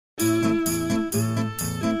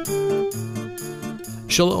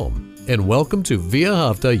Shalom, and welcome to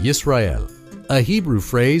V'ahavta Yisrael, a Hebrew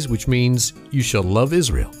phrase which means, you shall love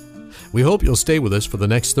Israel. We hope you'll stay with us for the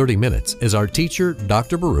next 30 minutes as our teacher,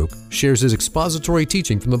 Dr. Baruch, shares his expository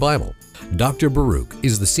teaching from the Bible. Dr. Baruch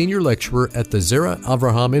is the senior lecturer at the Zera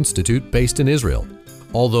Avraham Institute based in Israel.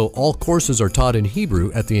 Although all courses are taught in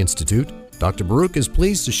Hebrew at the Institute, Dr. Baruch is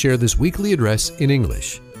pleased to share this weekly address in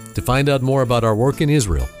English. To find out more about our work in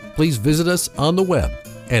Israel, please visit us on the web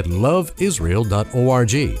at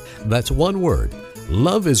loveisrael.org. That's one word,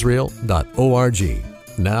 loveisrael.org.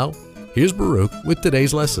 Now, here's Baruch with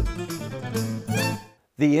today's lesson.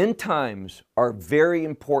 The end times are very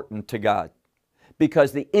important to God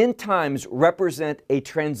because the end times represent a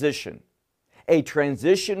transition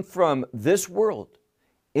from this world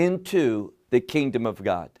into the kingdom of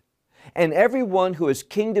God. And everyone who is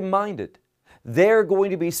kingdom-minded, they're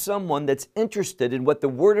going to be someone that's interested in what the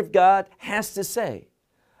Word of God has to say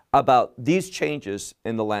about these changes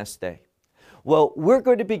in the last day. Well, we're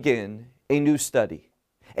going to begin a new study,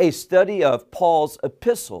 a study of Paul's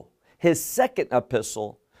epistle, his second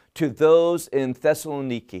epistle to those in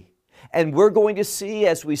Thessaloniki. And we're going to see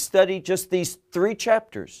as we study just these 3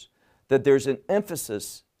 chapters that there's an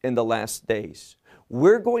emphasis in the last days.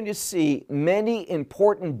 We're going to see many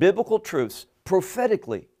important biblical truths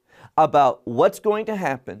prophetically about what's going to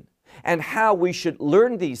happen and how we should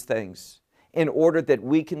learn these things in order that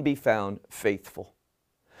we can be found faithful.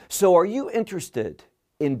 So are you interested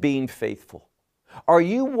in being faithful? Are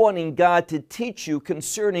you wanting God to teach you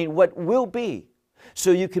concerning what will be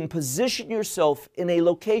so you can position yourself in a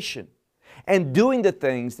location and doing the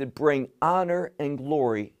things that bring honor and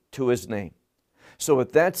glory to His name? So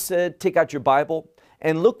with that said, take out your Bible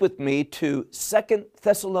and look with me to 2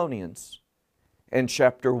 Thessalonians and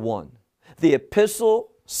chapter 1. The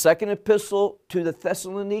second epistle to the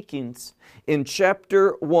Thessalonians in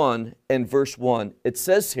chapter 1 and verse 1. It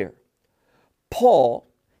says here, Paul,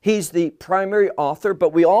 he's the primary author,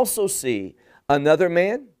 but we also see another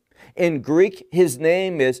man. In Greek, his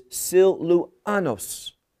name is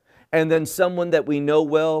Silvanos. And then someone that we know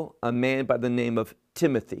well, a man by the name of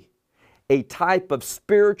Timothy, a type of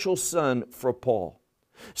spiritual son for Paul.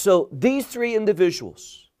 So these 3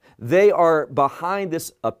 individuals, they are behind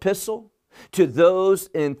this epistle to those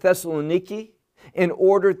in Thessaloniki in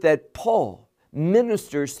order that Paul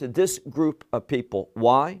ministers to this group of people.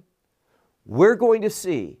 Why? We're going to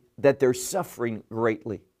see that they're suffering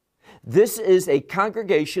greatly. This is a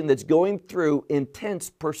congregation that's going through intense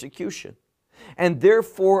persecution, and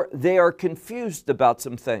therefore they are confused about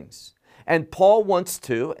some things. And Paul wants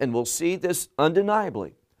to, and we'll see this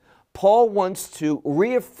undeniably, Paul wants to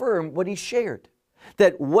reaffirm what he shared,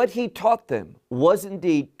 that what he taught them was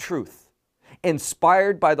indeed truth,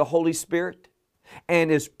 inspired by the Holy Spirit,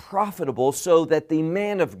 and is profitable so that the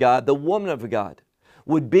man of God, the woman of God,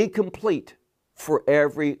 would be complete for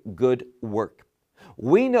every good work.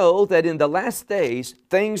 We know that in the last days,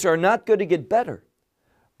 things are not going to get better,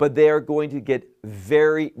 but they are going to get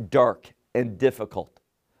very dark and difficult.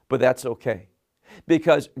 But that's okay,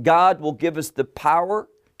 because God will give us the power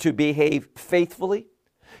to behave faithfully,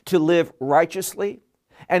 to live righteously,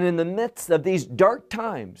 and in the midst of these dark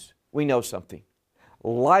times, we know something.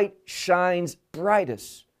 Light shines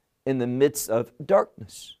brightest in the midst of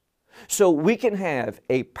darkness. So we can have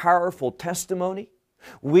a powerful testimony.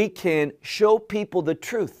 We can show people the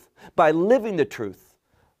truth by living the truth.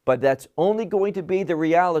 But that's only going to be the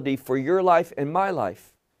reality for your life and my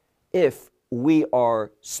life if we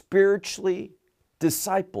are spiritually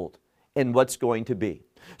discipled in what's going to be.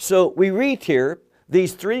 So we read here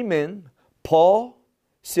these 3 men, Paul,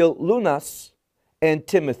 Silvanos, and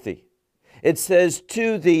Timothy. It says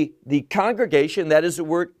to the congregation, that is the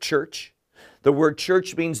word church. The word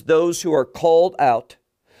church means those who are called out.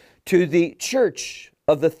 To the church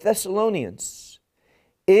of the Thessalonians,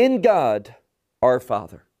 in God our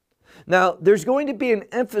Father. Now, there's going to be an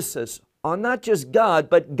emphasis on not just God,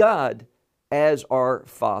 but God as our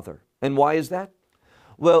Father. And why is that?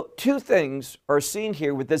 Well, 2 things are seen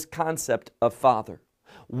here with this concept of Father.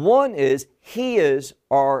 One is He is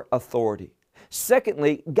our authority.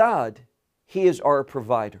 Secondly, God, He is our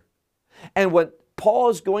provider. And what Paul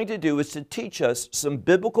is going to do is to teach us some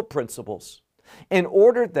biblical principles in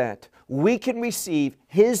order that we can receive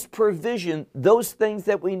His provision, those things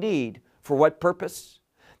that we need. For what purpose?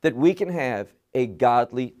 That we can have a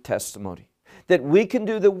godly testimony. That we can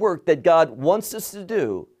do the work that God wants us to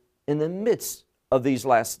do in the midst of these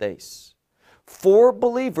last days. For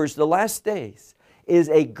believers, the last days is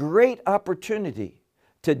a great opportunity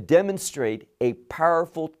to demonstrate a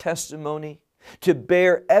powerful testimony, to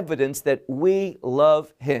bear evidence that we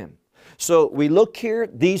love Him. So we look here,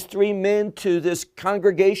 these three men to this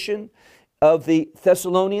congregation of the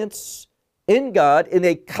Thessalonians in God, in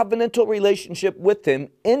a covenantal relationship with Him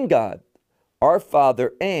in God, our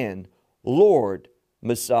Father and Lord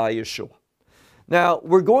Messiah Yeshua. Now,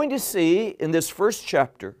 we're going to see in this first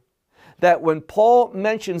chapter that when Paul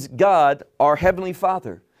mentions God, our Heavenly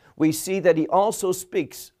Father, we see that he also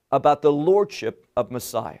speaks about the lordship of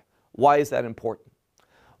Messiah. Why is that important?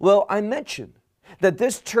 Well, I mentioned that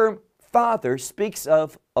this term Father speaks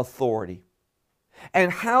of authority.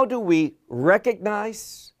 And how do we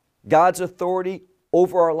recognize God's authority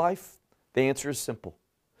over our life? The answer is simple.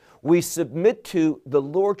 We submit to the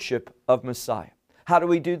lordship of Messiah. How do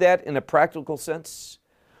we do that in a practical sense?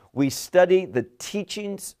 We study the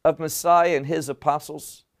teachings of Messiah and His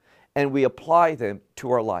apostles, and we apply them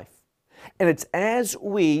to our life. And it's as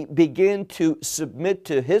we begin to submit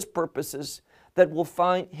to His purposes that we'll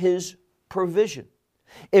find His provision.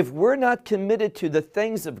 If we're not committed to the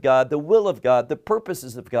things of God, the will of God, the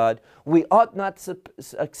purposes of God, we ought not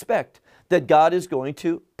expect that God is going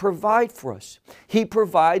to provide for us. He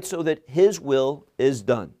provides so that His will is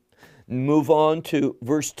done. Move on to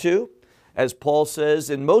verse 2. As Paul says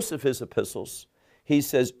in most of his epistles, he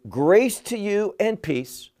says, grace to you and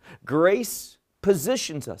peace. Grace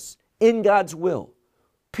positions us in God's will.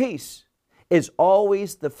 Peace is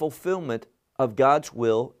always the fulfillment of God's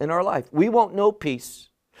will in our life. We won't know peace.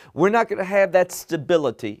 We're not going to have that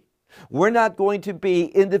stability. We're not going to be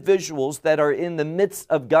individuals that are in the midst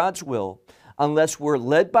of God's will unless we're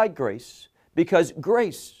led by grace, because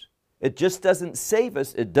grace, it just doesn't save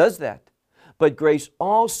us, it does that. But grace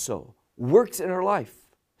also works in our life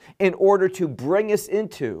in order to bring us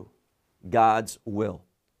into God's will.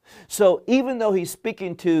 So even though he's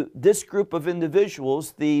speaking to this group of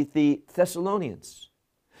individuals, the Thessalonians,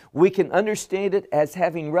 we can understand it as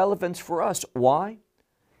having relevance for us. Why?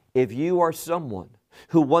 If you are someone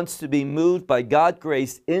who wants to be moved by God's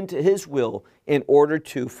grace into His will in order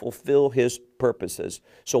to fulfill His purposes.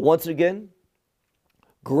 So once again,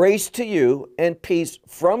 grace to you and peace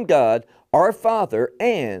from God, our Father,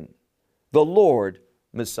 and the Lord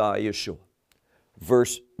Messiah Yeshua.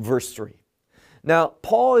 Verse 3. Now,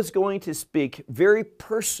 Paul is going to speak very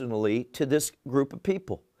personally to this group of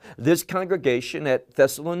people, this congregation at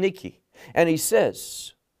Thessaloniki. And he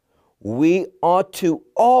says, we ought to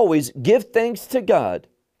always give thanks to God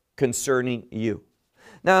concerning you.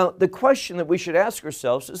 Now, the question that we should ask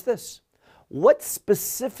ourselves is this: what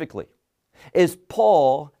specifically is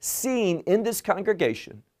Paul seeing in this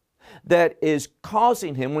congregation that is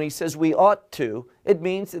causing him, when he says we ought to, it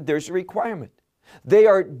means that there's a requirement. They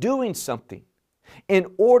are doing something in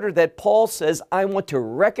order that Paul says, I want to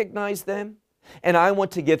recognize them and I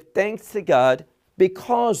want to give thanks to God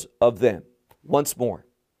because of them. Once more,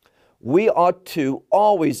 we ought to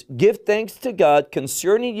always give thanks to God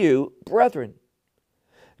concerning you, brethren,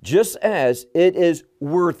 just as it is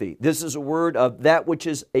worthy. This is a word of that which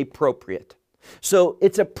is appropriate. So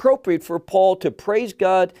it's appropriate for Paul to praise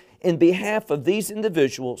God in behalf of these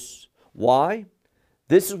individuals. Why?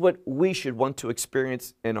 This is what we should want to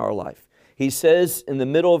experience in our life. He says in the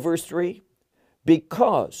middle of verse 3,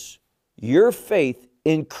 because your faith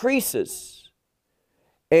increases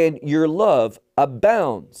and your love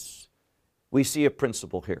abounds. We see a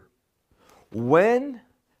principle here. When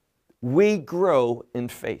we grow in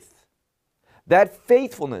faith, that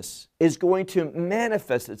faithfulness is going to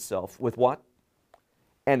manifest itself with what?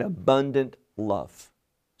 An abundant love.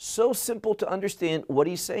 So simple to understand what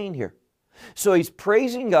he's saying here. So he's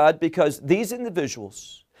praising God because these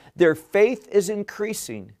individuals, their faith is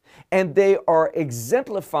increasing and they are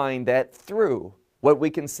exemplifying that through what we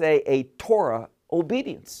can say a Torah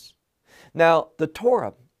obedience. Now, the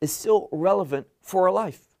Torah is still relevant for our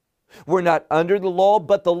life. We're not under the law,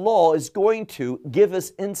 but the law is going to give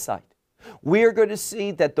us insight. We are going to see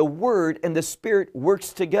that the Word and the Spirit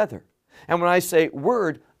works together. And when I say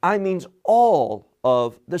Word, I mean all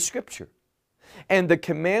of the Scripture. And the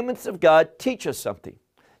commandments of God teach us something.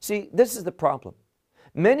 See, this is the problem.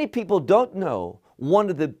 Many people don't know one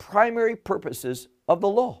of the primary purposes of the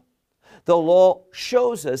law. The law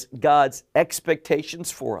shows us God's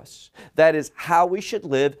expectations for us. That is how we should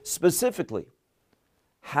live, specifically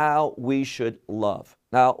how we should love.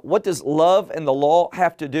 Now, what does love and the law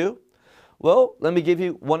have to do? Well, let me give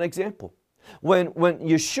you one example. When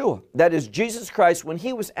Yeshua, that is Jesus Christ, when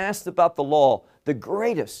He was asked about the law, the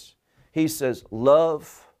greatest, He says,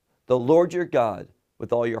 love the Lord your God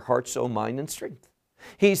with all your heart, soul, mind, and strength.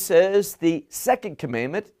 He says the second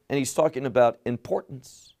commandment, and He's talking about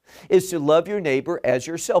importance, is to love your neighbor as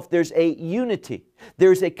yourself. There's a unity.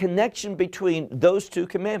 There's a connection between those two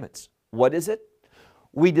commandments. What is it?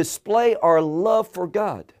 we display our love for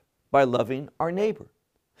God by loving our neighbor.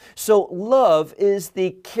 So love is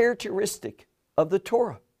the characteristic of the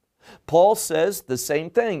Torah. Paul says the same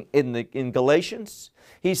thing in Galatians.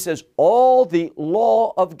 He says all the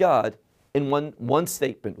law of God in one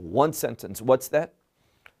statement, one sentence. What's that?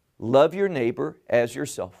 Love your neighbor as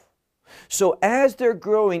yourself. So as they're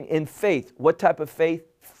growing in faith, what type of faith?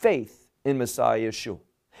 Faith in Messiah Yeshua.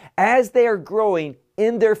 As they are growing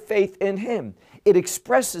in their faith in Him, it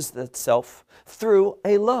expresses itself through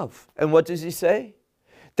a love. And what does he say?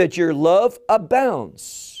 That your love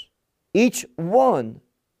abounds, each one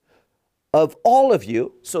of all of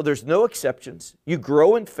you, so there's no exceptions. You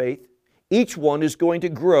grow in faith. Each one is going to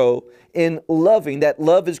grow in loving. That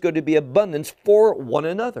love is going to be abundance for one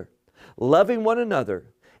another. Loving one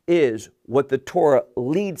another is what the Torah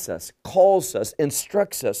leads us, calls us,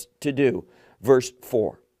 instructs us to do. Verse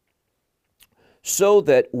 4. So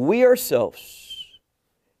that we ourselves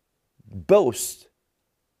boast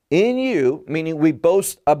in you, meaning we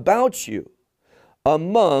boast about you,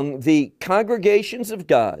 among the congregations of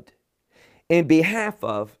God, in behalf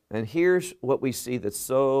of, and here's what we see that's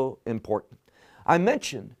so important. I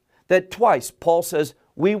mentioned that twice Paul says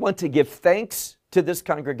we want to give thanks to this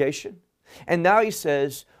congregation. And now he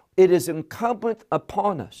says it is incumbent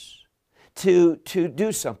upon us to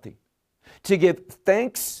do something, to give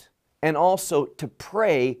thanks and also to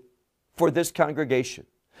pray for this congregation.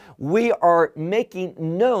 We are making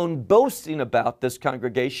known, boasting about this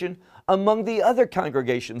congregation among the other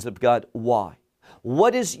congregations of God. Why?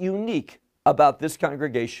 What is unique about this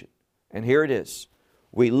congregation? And here it is.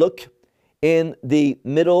 We look in the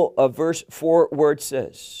middle of verse 4 where it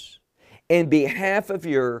says, in behalf of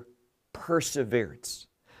your perseverance.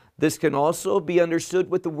 This can also be understood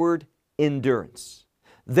with the word endurance.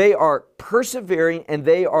 They are persevering and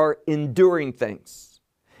they are enduring things.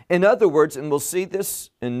 In other words, and we'll see this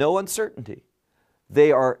in no uncertainty,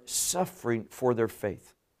 they are suffering for their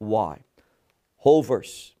faith. Why? Whole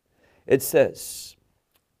verse. It says,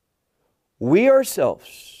 we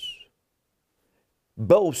ourselves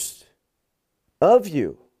boast of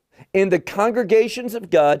you in the congregations of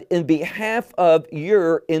God in behalf of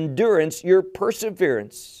your endurance, your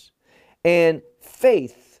perseverance, and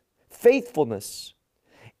faithfulness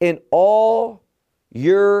in all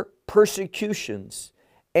your persecutions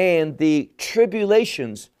and the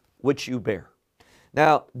tribulations which you bear.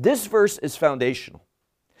 Now, this verse is foundational.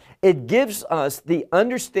 It gives us the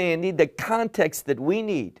understanding, the context that we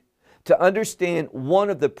need to understand one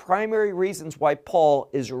of the primary reasons why Paul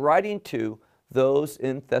is writing to those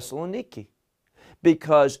in Thessaloniki,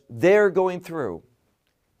 because they're going through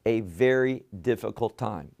a very difficult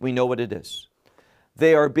time. We know what it is.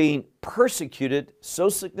 They are being persecuted, so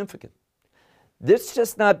significant. This is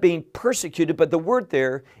just not being persecuted, but the word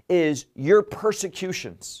there is your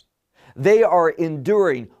persecutions. They are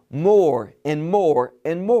enduring more and more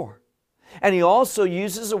and more. And he also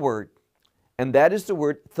uses a word, and that is the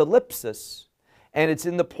word thalipsis, and it's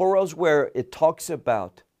in the plurals where it talks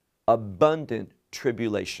about abundant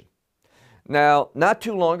tribulation. Now, not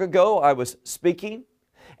too long ago, I was speaking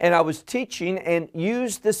and I was teaching and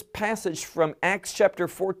used this passage from Acts chapter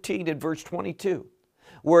 14 and verse 22,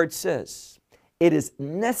 where it says, it is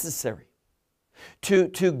necessary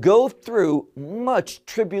to go through much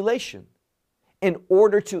tribulation in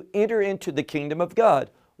order to enter into the kingdom of God.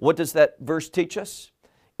 What does that verse teach us?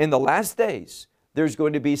 In the last days, there's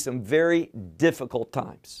going to be some very difficult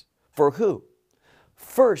times. For who?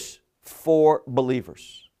 First, for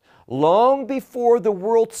believers. Long before the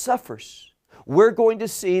world suffers, we're going to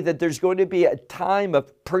see that there's going to be a time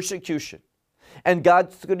of persecution. And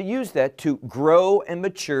God's going to use that to grow and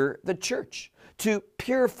mature the church, to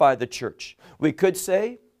purify the church. We could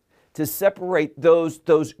say to separate those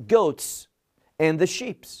goats and the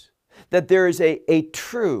sheeps. That there is a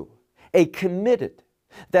true, a committed,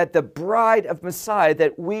 that the bride of Messiah,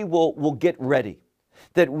 that we will get ready.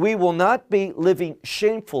 That we will not be living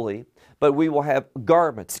shamefully, but we will have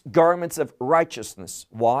garments of righteousness.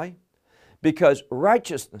 Why? Because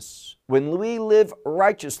righteousness, when we live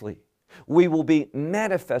righteously, we will be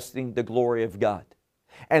manifesting the glory of God.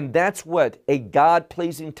 And that's what a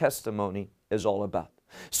God-pleasing testimony is all about.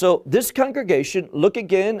 So this congregation, look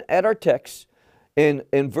again at our text in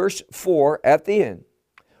verse 4 at the end.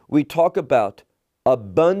 We talk about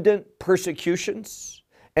abundant persecutions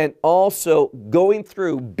and also bearing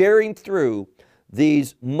through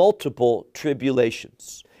these multiple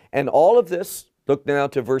tribulations. And all of this, look now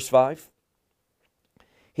to verse 5.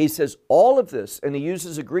 He says all of this, and he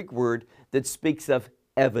uses a Greek word that speaks of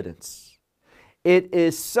evidence. It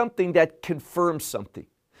is something that confirms something.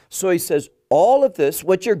 So he says all of this,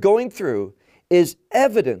 what you're going through, is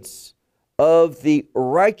evidence of the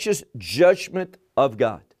righteous judgment of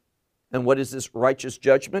God. And what is this righteous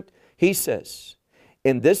judgment? He says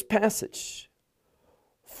in this passage,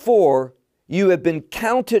 for you have been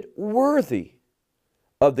counted worthy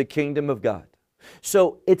of the kingdom of God.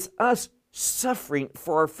 So it's us suffering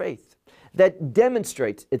for our faith that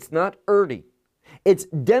demonstrates, it's not earning, it's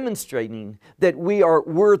demonstrating that we are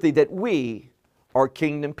worthy, that we are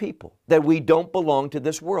kingdom people, that we don't belong to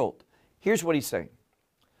this world. Here's what he's saying.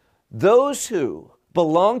 Those who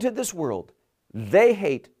belong to this world, they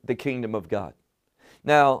hate the kingdom of God.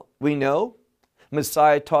 Now, we know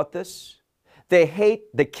Messiah taught this. They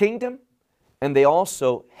hate the kingdom and they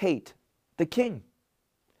also hate the king.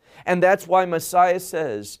 And that's why Messiah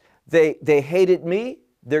says, they hated me,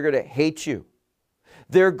 they're going to hate you.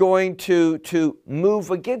 They're going to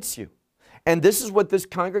move against you. And this is what this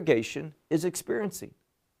congregation is experiencing.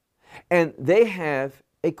 And they have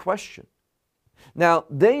a question. Now,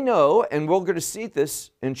 they know, and we're going to see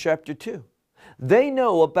this in chapter 2, they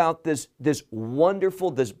know about this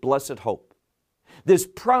wonderful, this blessed hope, this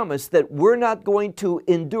promise that we're not going to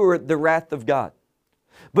endure the wrath of God.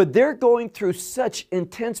 But they're going through such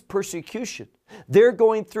intense persecution. They're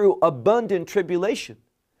going through abundant tribulation.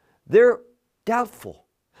 They're doubtful.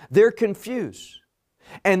 They're confused.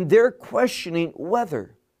 And they're questioning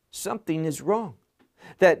whether something is wrong.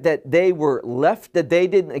 That they were left, that they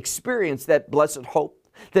didn't experience that blessed hope,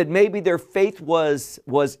 that maybe their faith was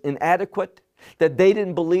inadequate, that they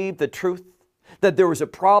didn't believe the truth, that there was a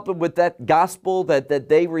problem with that gospel that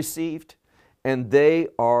they received, and they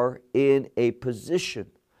are in a position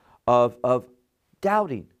of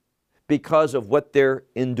doubting because of what they're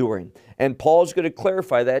enduring. And Paul's going to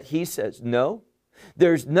clarify that. He says, no,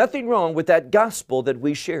 there's nothing wrong with that gospel that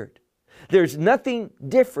we shared. There's nothing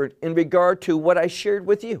different in regard to what I shared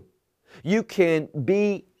with you. You can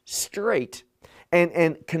be straight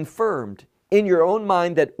and confirmed in your own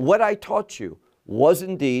mind that what I taught you was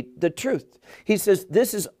indeed the truth. He says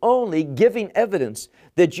this is only giving evidence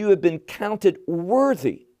that you have been counted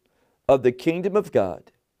worthy of the kingdom of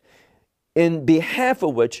God, in behalf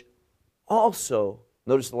of which also,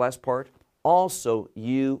 notice the last part, also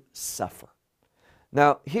you suffer.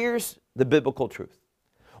 Now here's the biblical truth.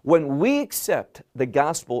 When we accept the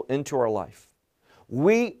gospel into our life,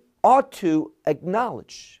 we ought to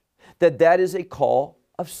acknowledge that that is a call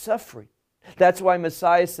of suffering. That's why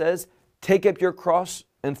Messiah says, take up your cross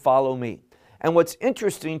and follow me. And what's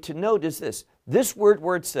interesting to note is this word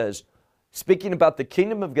where it says, speaking about the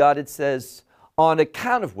kingdom of God, it says, on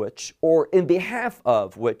account of which, or in behalf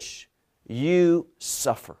of which, you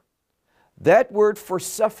suffer. That word for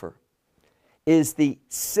suffer is the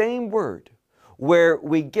same word where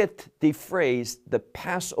we get the phrase, the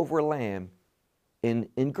Passover lamb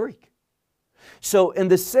in Greek. So in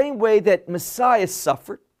the same way that Messiah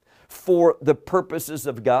suffered for the purposes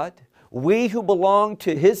of God, we who belong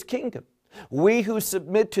to His kingdom, we who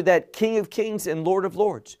submit to that King of Kings and Lord of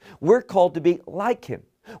Lords, we're called to be like Him.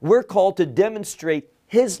 We're called to demonstrate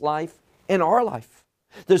His life in our life.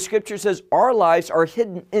 The Scripture says our lives are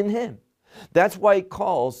hidden in Him. That's why He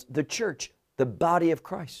calls the church the body of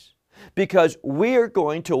Christ. Because we are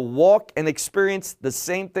going to walk and experience the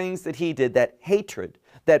same things that He did, that hatred,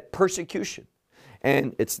 that persecution.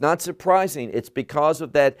 And it's not surprising, it's because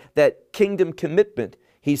of that kingdom commitment.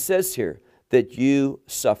 He says here that you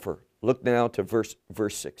suffer. Look now to verse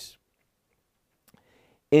 6.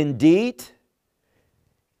 Indeed,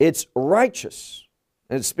 it's righteous.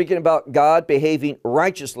 And it's speaking about God behaving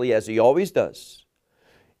righteously as He always does.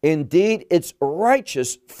 Indeed, it's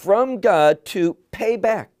righteous from God to pay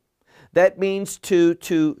back. That means to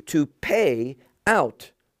pay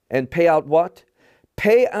out. And pay out what?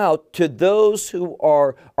 Pay out to those who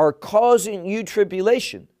are causing you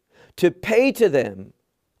tribulation. To pay to them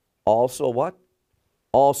also what?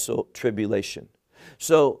 Also tribulation.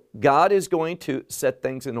 So God is going to set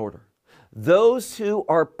things in order. Those who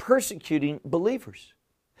are persecuting believers,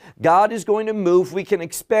 God is going to move. We can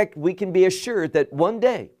expect, we can be assured that one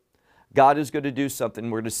day God is going to do something.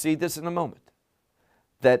 We're going to see this in a moment.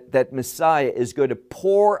 That Messiah is going to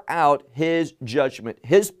pour out His judgment,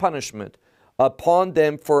 His punishment upon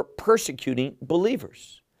them for persecuting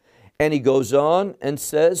believers. And He goes on and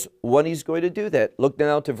says when He's going to do that. Look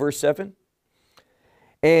now to verse 7.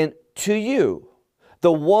 And to you,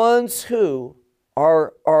 the ones who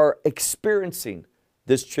are experiencing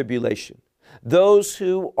this tribulation, those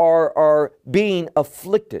who are being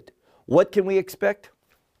afflicted, what can we expect?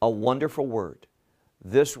 A wonderful word.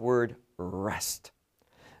 This word, rest.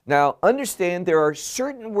 Now, understand there are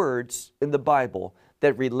certain words in the Bible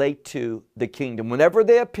that relate to the kingdom. Whenever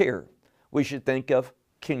they appear, we should think of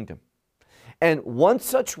kingdom. And one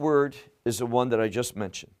such word is the one that I just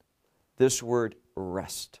mentioned. This word,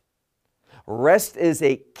 rest. Rest is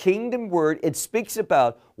a kingdom word. It speaks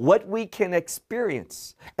about what we can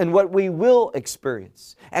experience and what we will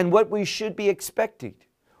experience and what we should be expecting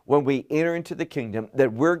when we enter into the kingdom,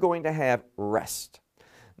 that we're going to have rest.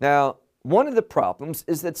 Now, one of the problems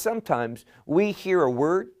is that sometimes we hear a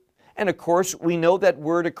word, and of course we know that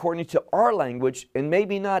word according to our language and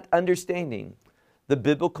maybe not understanding the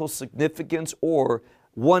biblical significance or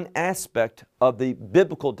one aspect of the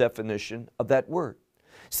biblical definition of that word.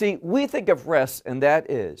 See, we think of rest, and that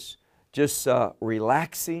is just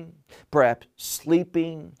relaxing, perhaps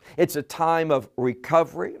sleeping. It's a time of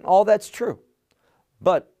recovery. All that's true.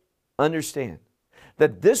 But understand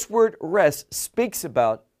that this word rest speaks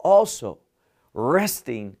about also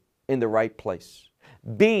resting in the right place,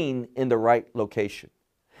 being in the right location.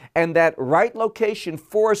 And that right location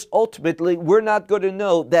for us, ultimately, we're not going to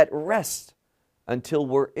know that rest until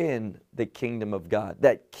we're in the kingdom of God,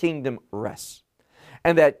 that kingdom rest.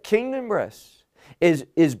 And that kingdom rest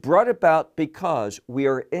is brought about because we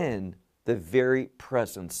are in the very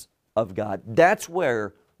presence of God. That's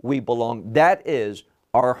where we belong. That is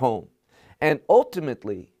our home. And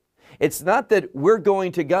ultimately, it's not that we're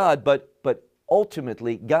going to God, but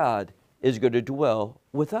ultimately God is going to dwell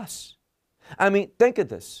with us. I mean, think of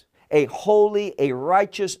this. A holy, a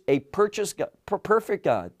righteous, a perfect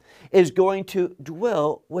God is going to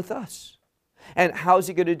dwell with us. And how is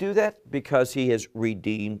He going to do that? Because He has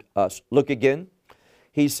redeemed us. Look again.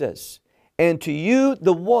 He says, and to you,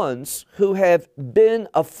 the ones who have been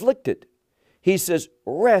afflicted, He says,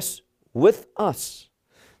 rest with us.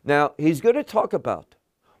 Now, He's going to talk about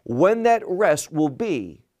when that rest will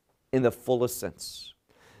be in the fullest sense.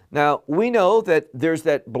 Now, we know that there's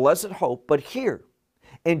that blessed hope, but here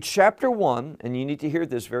in chapter 1, and you need to hear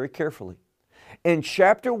this very carefully, in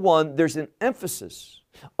chapter 1, there's an emphasis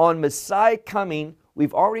on Messiah coming.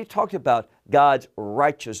 We've already talked about God's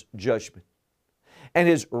righteous judgment. And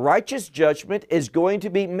His righteous judgment is going to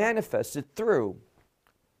be manifested through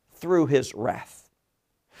His wrath.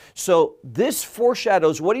 So this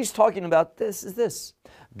foreshadows what He's talking about. This is this.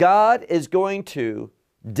 God is going to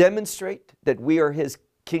demonstrate that we are His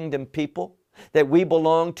kingdom people, that we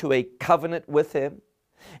belong to a covenant with Him.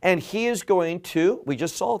 And He is going to, we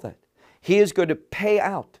just saw that, He is going to pay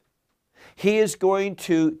out. He is going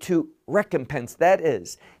to recompense. That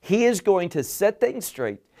is, He is going to set things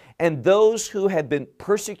straight. And those who have been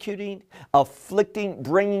persecuting, afflicting,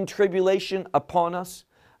 bringing tribulation upon us,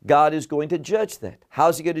 God is going to judge that. How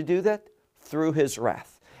is He going to do that? Through His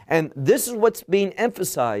wrath. And this is what's being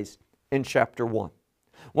emphasized in chapter 1.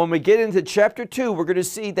 When we get into chapter 2, we're going to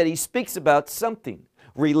see that He speaks about something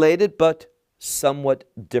related but somewhat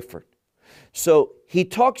different. So He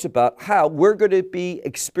talks about how we're going to be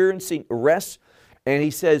experiencing rest. And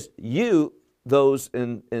He says, you, those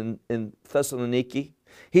in Thessaloniki,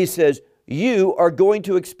 He says, you are going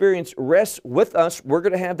to experience rest with us. We're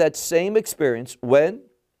going to have that same experience when?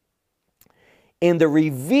 In the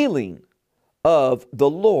revealing of the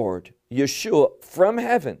Lord Yeshua from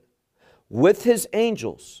heaven with His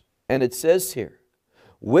angels. And it says here,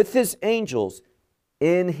 with His angels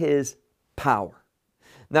in His power.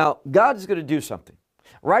 Now, God is going to do something.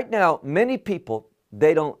 Right now, many people,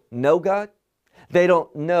 they don't know God. They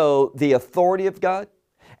don't know the authority of God.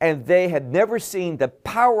 And they have never seen the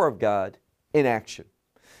power of God in action.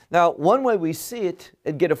 Now, one way we see it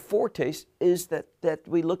and get a foretaste is that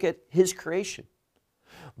we look at His creation.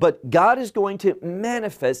 But God is going to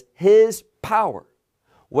manifest His power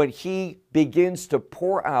when He begins to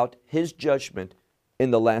pour out His judgment in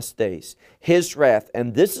the last days, His wrath.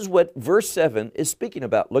 And this is what verse 7 is speaking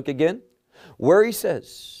about. Look again, where He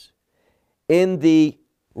says, in the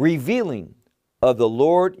revealing of the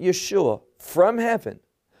Lord Yeshua from heaven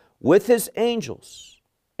with His angels,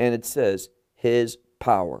 and it says His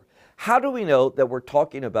power. How do we know that we're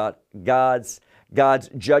talking about God's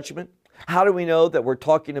judgment? How do we know that we're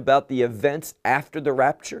talking about the events after the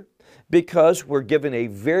rapture? Because we're given a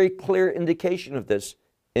very clear indication of this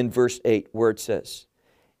in verse 8, where it says,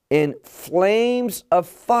 in flames of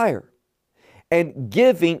fire, and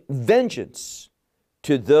giving vengeance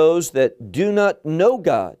to those that do not know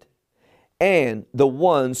God, and the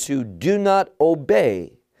ones who do not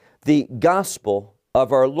obey the gospel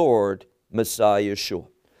of our Lord Messiah Yeshua.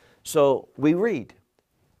 So we read,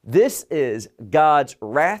 this is God's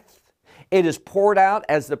wrath. It is poured out,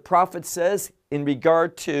 as the prophet says, in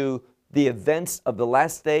regard to the events of the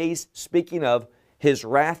last days, speaking of His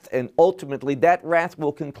wrath, and ultimately that wrath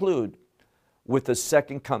will conclude with the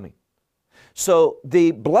second coming. So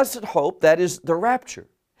the blessed hope, that is the rapture,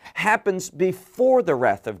 happens before the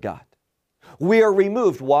wrath of God. We are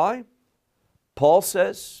removed. Why? Paul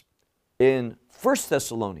says in 1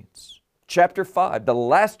 Thessalonians chapter 5, the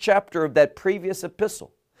last chapter of that previous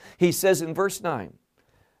epistle, he says in verse 9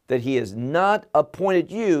 that He has not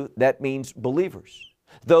appointed you, that means believers,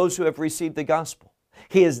 those who have received the gospel.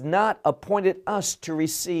 He has not appointed us to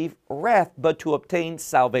receive wrath, but to obtain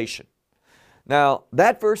salvation. Now,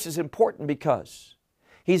 that verse is important because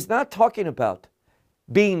he's not talking about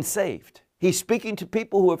being saved. He's speaking to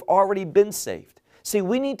people who have already been saved. See,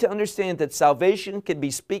 we need to understand that salvation can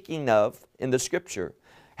be speaking of, in the Scripture,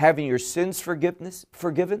 having your sins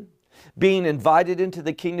forgiven, being invited into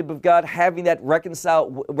the kingdom of God, having that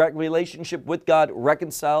relationship with God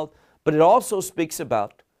reconciled. But it also speaks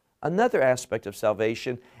about another aspect of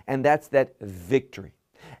salvation, and that's that victory.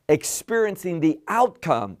 Experiencing the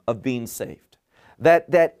outcome of being saved.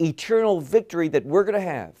 That eternal victory that we're going to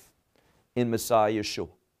have in Messiah Yeshua.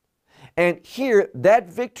 And here,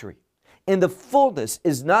 that victory in the fullness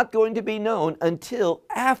is not going to be known until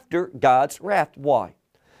after God's wrath. Why?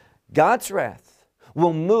 God's wrath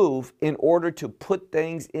will move in order to put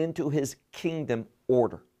things into His kingdom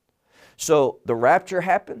order. So the rapture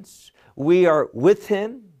happens. We are with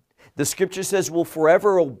Him. The Scripture says we'll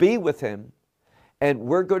forever be with Him. And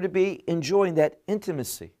we're going to be enjoying that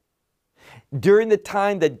intimacy during the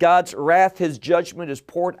time that God's wrath, His judgment is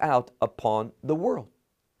poured out upon the world.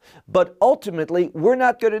 But ultimately, we're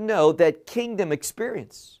not going to know that kingdom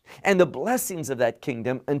experience and the blessings of that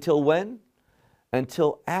kingdom until when?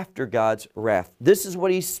 Until after God's wrath. This is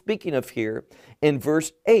what he's speaking of here in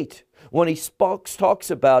verse 8 when he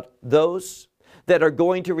talks about those that are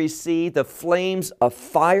going to receive the flames of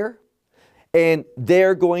fire, and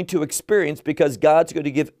they're going to experience, because God's going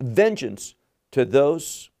to give vengeance to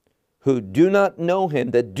those who do not know Him,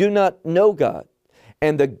 that do not know God,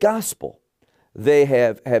 and the gospel they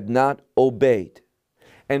have not obeyed.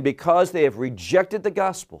 And because they have rejected the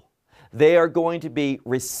gospel, they are going to be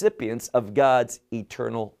recipients of God's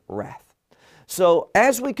eternal wrath. So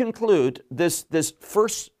as we conclude this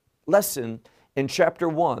first lesson in chapter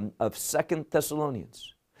 1 of 2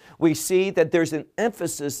 Thessalonians, we see that there's an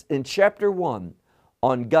emphasis in chapter 1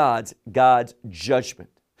 on God's judgment.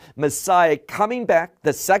 Messiah coming back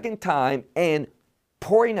the second time and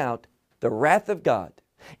pouring out the wrath of God,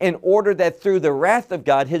 in order that through the wrath of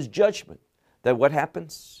God, His judgment, that what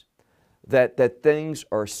happens? That things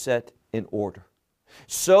are set in order,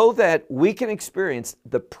 so that we can experience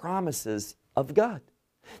the promises of God,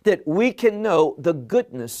 that we can know the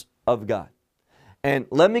goodness of God. And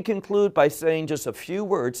let me conclude by saying just a few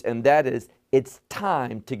words, and that is, it's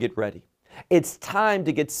time to get ready. It's time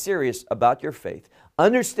to get serious about your faith.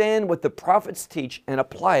 Understand what the prophets teach and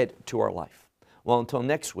apply it to our life. Well, until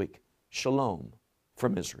next week, shalom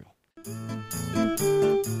from Israel.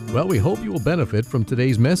 Well, we hope you will benefit from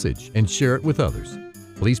today's message and share it with others.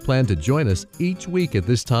 Please plan to join us each week at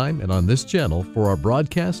this time and on this channel for our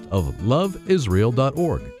broadcast of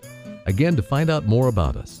loveisrael.org. Again, to find out more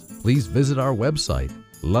about us, please visit our website,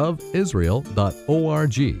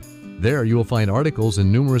 loveisrael.org. There you will find articles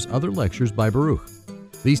and numerous other lectures by Baruch.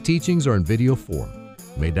 These teachings are in video form.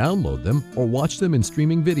 You may download them or watch them in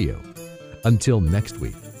streaming video. Until next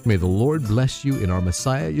week, may the Lord bless you in our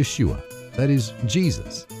Messiah Yeshua, that is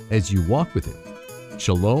Jesus, as you walk with Him.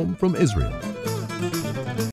 Shalom from Israel.